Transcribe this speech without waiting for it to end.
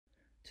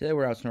Today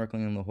we're out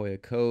snorkeling in La Jolla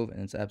Cove,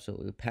 and it's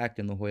absolutely packed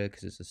in La Jolla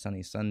because it's a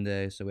sunny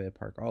Sunday, so we had to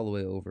park all the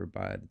way over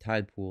by the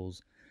tide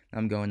pools.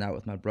 I'm going out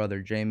with my brother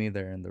Jamie,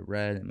 there in the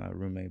red, and my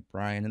roommate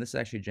Brian. And this is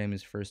actually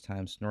Jamie's first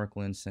time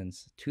snorkeling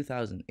since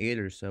 2008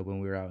 or so when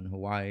we were out in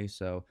Hawaii,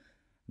 so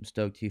I'm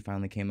stoked he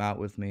finally came out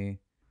with me.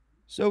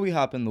 So we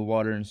hop in the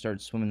water and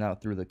start swimming out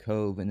through the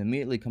cove and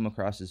immediately come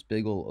across this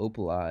big old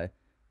opal eye.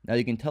 Now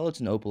you can tell it's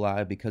an opal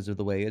eye because of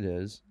the way it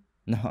is.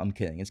 No, I'm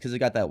kidding. It's because it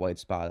got that white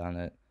spot on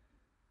it.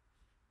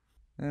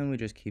 And we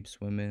just keep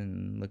swimming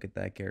and look at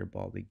that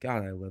Garibaldi.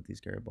 God, I love these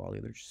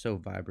Garibaldi. They're just so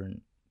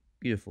vibrant,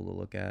 beautiful to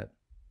look at.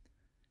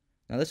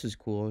 Now this is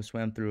cool. I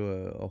swam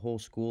through a whole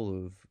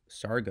school of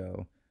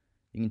Sargo.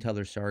 You can tell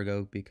they're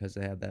Sargo because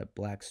they have that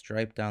black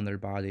stripe down their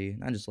body.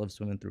 And I just love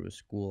swimming through a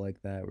school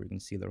like that where you can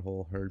see their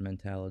whole herd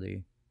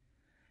mentality.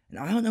 And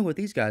I don't know what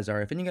these guys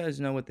are. If any of you guys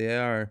know what they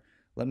are,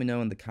 let me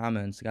know in the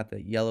comments. They got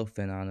that yellow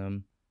fin on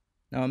them.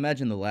 Now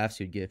imagine the laughs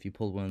you'd get if you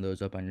pulled one of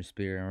those up on your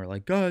spear and were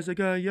like, guys, I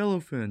got a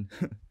yellowfin.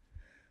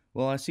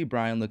 Well, I see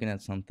Brian looking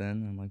at something.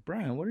 I'm like,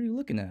 Brian, what are you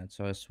looking at?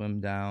 So I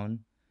swim down,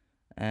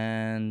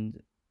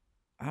 and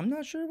I'm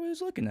not sure what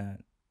he's looking at.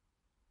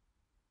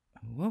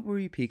 What were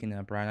you peeking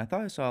at, Brian? I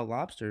thought I saw a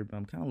lobster, but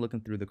I'm kind of looking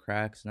through the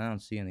cracks, and I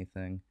don't see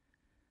anything.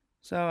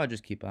 So I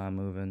just keep on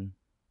moving.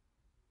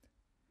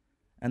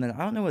 And then I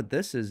don't know what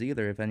this is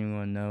either, if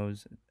anyone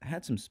knows. It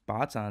had some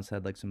spots on its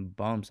head, like some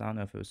bumps. I don't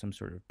know if it was some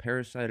sort of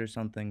parasite or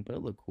something, but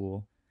it looked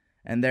cool.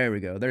 And there we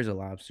go. There's a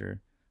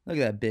lobster. Look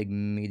at that big,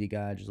 meaty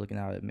guy just looking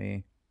out at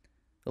me.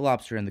 The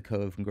lobster in the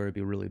cove can grow to be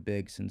really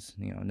big since,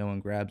 no one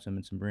grabs them.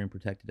 It's a marine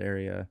protected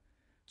area.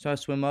 So I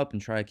swim up and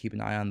try to keep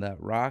an eye on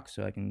that rock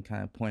so I can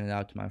kind of point it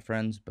out to my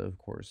friends, but of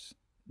course,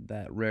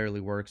 that rarely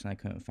works and I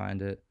couldn't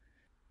find it.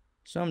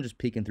 So I'm just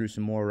peeking through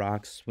some more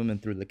rocks, swimming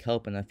through the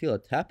kelp, and I feel a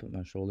tap on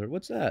my shoulder.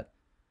 What's that?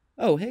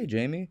 Oh, hey,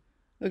 Jamie.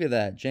 Look at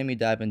that. Jamie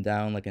diving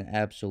down like an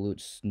absolute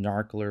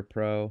snorkeler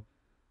pro.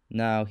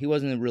 Now, he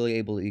wasn't really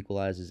able to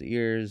equalize his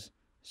ears,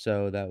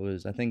 so that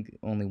was, I think,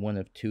 only one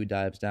of two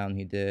dives down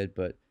he did,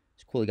 but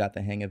it's cool he got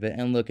the hang of it.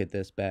 And look at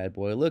this bad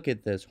boy. Look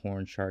at this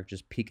horn shark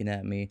just peeking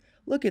at me.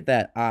 Look at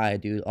that eye,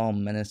 dude, all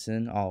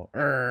menacing, all,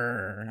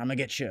 I'm gonna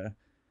get you.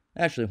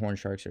 Actually, horn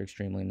sharks are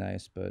extremely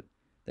nice, but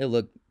they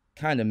look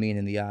kind of mean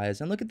in the eyes.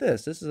 And look at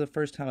this. This is the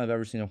first time I've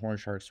ever seen a horn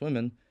shark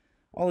swimming.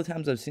 All the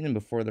times I've seen them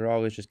before, they're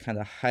always just kind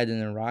of hiding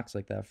in rocks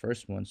like that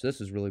first one. So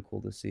this is really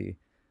cool to see.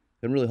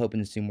 Been really hoping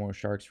to see more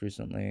sharks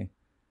recently,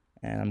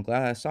 and I'm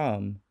glad I saw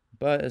him.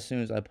 But as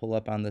soon as I pull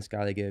up on this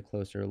guy to get a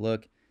closer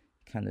look,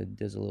 he kind of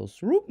does a little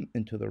swoop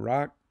into the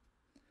rock.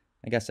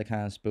 I guess I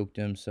kind of spooked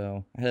him,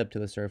 so I head up to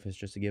the surface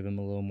just to give him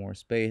a little more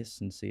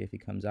space and see if he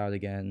comes out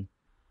again.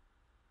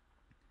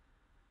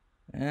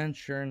 And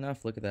sure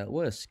enough, look at that.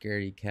 What a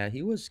scaredy cat.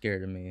 He was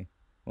scared of me.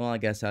 Well, I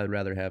guess I'd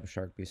rather have a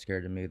shark be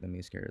scared of me than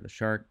me scared of the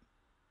shark.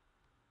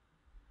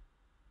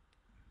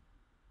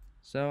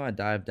 So I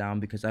dived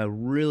down because I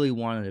really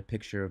wanted a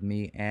picture of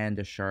me and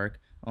a shark.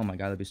 Oh my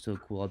god, that'd be so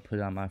cool. I'd put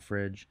it on my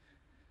fridge.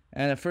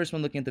 And at first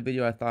when looking at the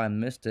video, I thought I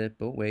missed it,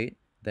 but wait,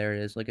 there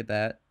it is. Look at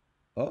that.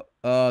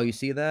 Oh, you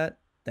see that?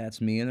 That's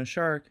me and a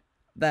shark.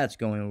 That's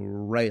going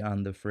right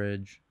on the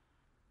fridge.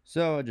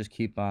 So I just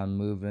keep on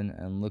moving,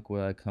 and look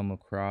what I come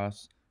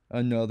across.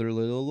 Another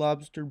little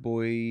lobster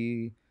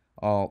boy.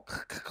 All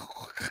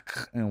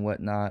and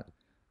whatnot.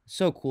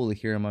 So cool to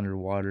hear him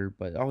underwater,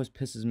 but it always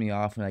pisses me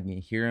off when I can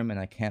hear him and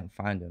I can't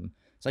find him.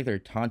 It's like they're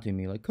taunting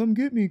me, like, come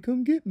get me,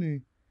 come get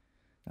me.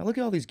 Now look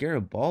at all these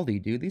Garibaldi,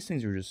 dude. These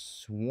things are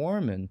just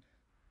swarming.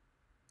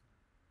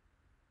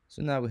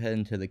 So now we head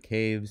into the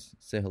caves,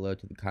 say hello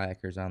to the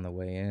kayakers on the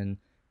way in.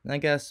 And I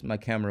guess my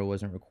camera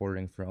wasn't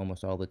recording for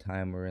almost all the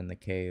time we're in the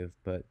cave,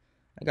 but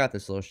I got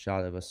this little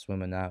shot of us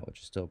swimming out, which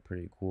is still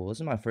pretty cool. This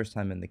is my first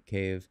time in the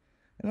cave,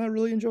 and I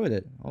really enjoyed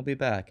it. I'll be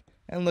back.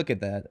 And look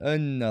at that,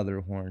 another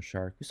horn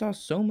shark. We saw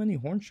so many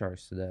horn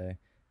sharks today.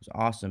 It was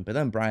awesome. But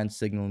then Brian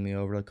signaled me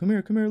over, like, come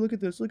here, look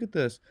at this, look at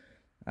this.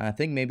 I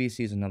think maybe he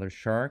sees another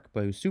shark,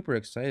 but he was super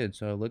excited,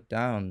 so I looked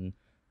down, and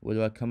what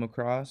do I come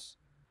across?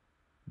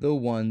 The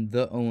one,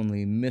 the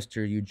only,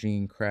 Mr.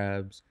 Eugene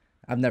Krabs.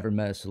 I've never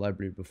met a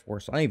celebrity before,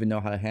 so I don't even know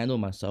how to handle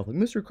myself. Like,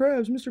 Mr.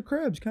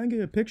 Krabs, can I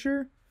get a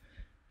picture?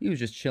 He was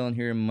just chilling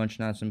here,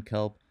 munching on some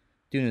kelp,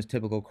 doing his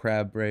typical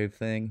crab brave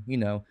thing.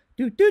 Do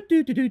do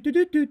do do do do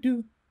do do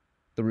do.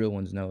 The real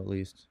ones know, at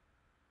least.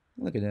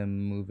 Look at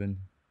him moving.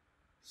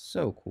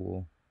 So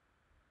cool.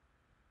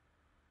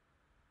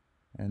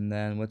 And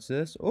then, what's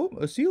this? Oh,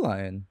 a sea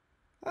lion.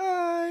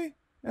 Hi!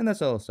 And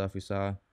that's all the stuff we saw.